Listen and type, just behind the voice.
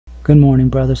Good morning,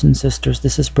 brothers and sisters.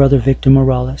 This is Brother Victor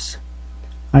Morales.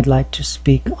 I'd like to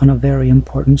speak on a very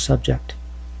important subject.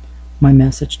 My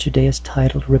message today is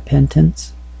titled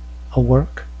Repentance, a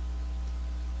Work.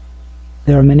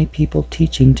 There are many people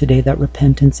teaching today that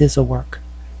repentance is a work,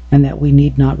 and that we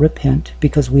need not repent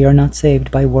because we are not saved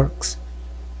by works,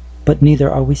 but neither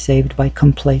are we saved by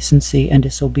complacency and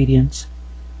disobedience.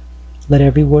 Let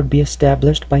every word be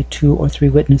established by 2 or 3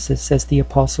 witnesses, says the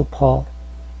Apostle Paul,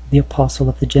 the apostle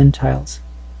of the Gentiles.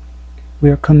 We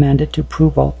are commanded to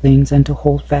prove all things and to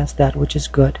hold fast that which is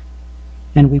good,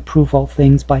 and we prove all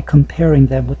things by comparing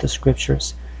them with the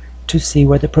Scriptures to see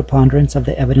where the preponderance of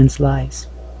the evidence lies.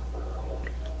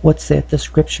 What saith the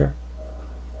Scripture?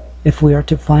 If we are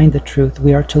to find the truth,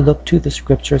 we are to look to the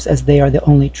Scriptures, as they are the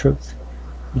only truth,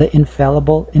 the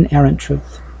infallible, inerrant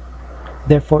truth.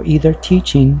 Therefore either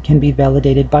teaching can be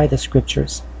validated by the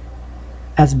Scriptures,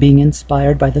 as being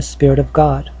inspired by the Spirit of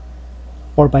God,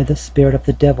 or by the spirit of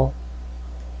the devil.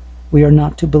 We are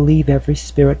not to believe every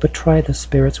spirit, but try the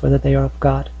spirits whether they are of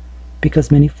God, because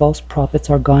many false prophets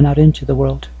are gone out into the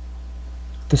world.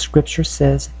 The Scripture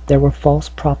says, there were false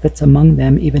prophets among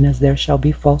them, even as there shall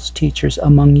be false teachers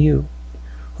among you,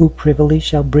 who privily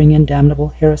shall bring in damnable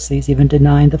heresies, even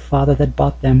denying the Father that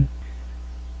bought them.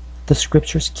 The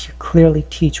Scriptures clearly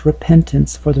teach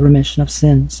repentance for the remission of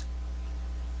sins,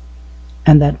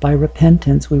 and that by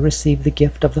repentance we receive the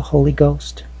gift of the Holy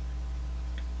Ghost.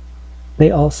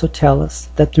 They also tell us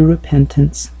that through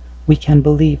repentance we can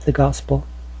believe the gospel,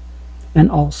 and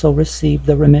also receive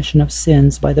the remission of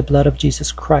sins by the blood of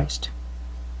Jesus Christ.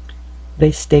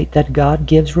 They state that God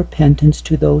gives repentance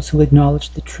to those who acknowledge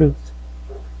the truth,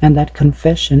 and that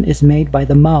confession is made by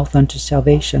the mouth unto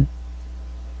salvation.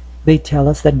 They tell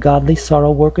us that godly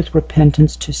sorrow worketh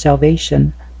repentance to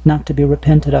salvation, not to be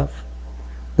repented of.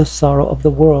 The sorrow of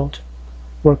the world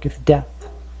worketh death.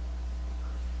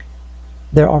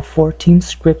 There are 14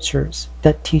 Scriptures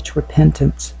that teach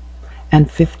repentance,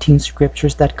 and 15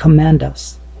 Scriptures that command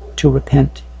us to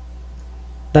repent.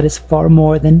 That is far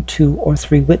more than 2 or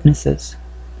 3 witnesses.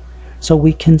 So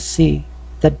we can see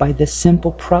that by this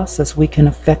simple process we can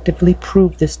effectively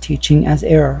prove this teaching as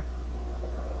error.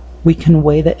 We can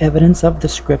weigh the evidence of the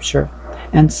Scripture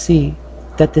and see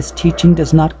that this teaching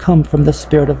does not come from the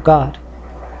Spirit of God,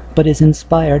 but is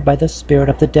inspired by the spirit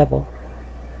of the devil.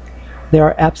 There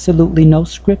are absolutely no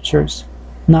Scriptures,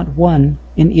 not one,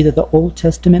 in either the Old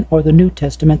Testament or the New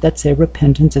Testament that say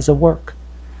repentance is a work.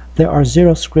 There are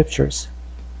 0 Scriptures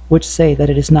which say that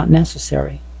it is not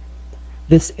necessary.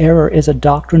 This error is a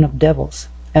doctrine of devils,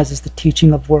 as is the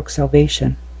teaching of work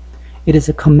salvation. It is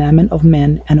a commandment of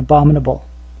men and abominable.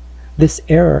 This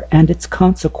error and its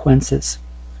consequences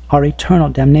are eternal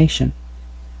damnation.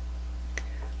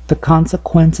 The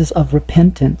consequences of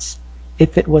repentance,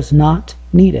 if it was not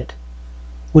needed,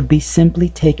 would be simply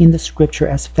taking the Scripture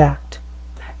as fact,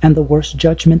 and the worst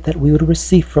judgment that we would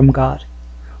receive from God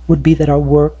would be that our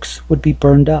works would be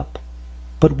burned up,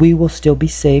 but we will still be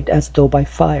saved as though by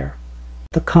fire.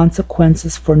 The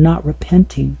consequences for not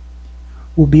repenting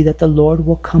will be that the Lord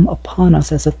will come upon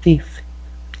us as a thief,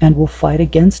 and will fight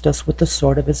against us with the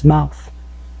sword of his mouth,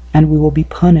 and we will be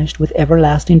punished with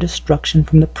everlasting destruction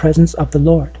from the presence of the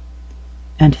Lord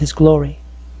and his glory.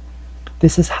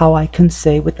 This is how I can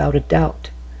say without a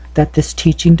doubt that this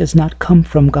teaching does not come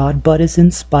from God, but is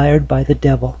inspired by the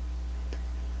devil.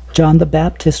 John the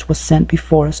Baptist was sent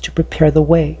before us to prepare the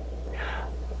way.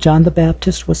 John the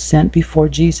Baptist was sent before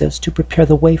Jesus to prepare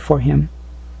the way for him.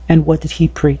 And what did he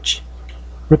preach?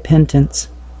 Repentance.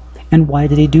 And why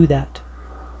did he do that?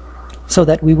 So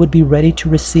that we would be ready to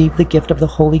receive the gift of the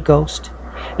Holy Ghost.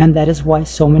 And that is why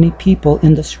so many people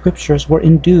in the Scriptures were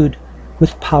endued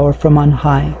with power from on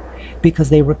high, because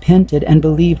they repented and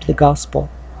believed the gospel.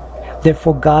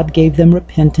 Therefore God gave them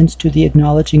repentance to the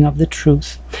acknowledging of the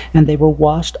truth, and they were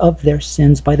washed of their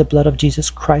sins by the blood of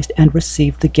Jesus Christ and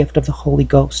received the gift of the Holy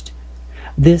Ghost.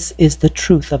 This is the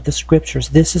truth of the Scriptures.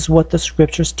 This is what the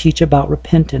Scriptures teach about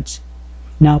repentance.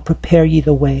 Now prepare ye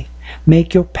the way.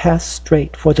 Make your path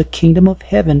straight, for the kingdom of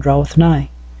heaven draweth nigh.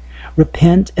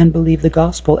 Repent and believe the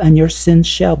gospel, and your sins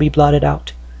shall be blotted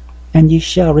out, and ye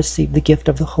shall receive the gift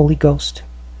of the Holy Ghost.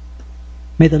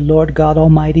 May the Lord God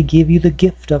Almighty give you the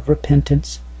gift of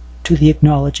repentance to the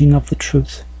acknowledging of the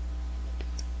truth.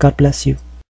 God bless you.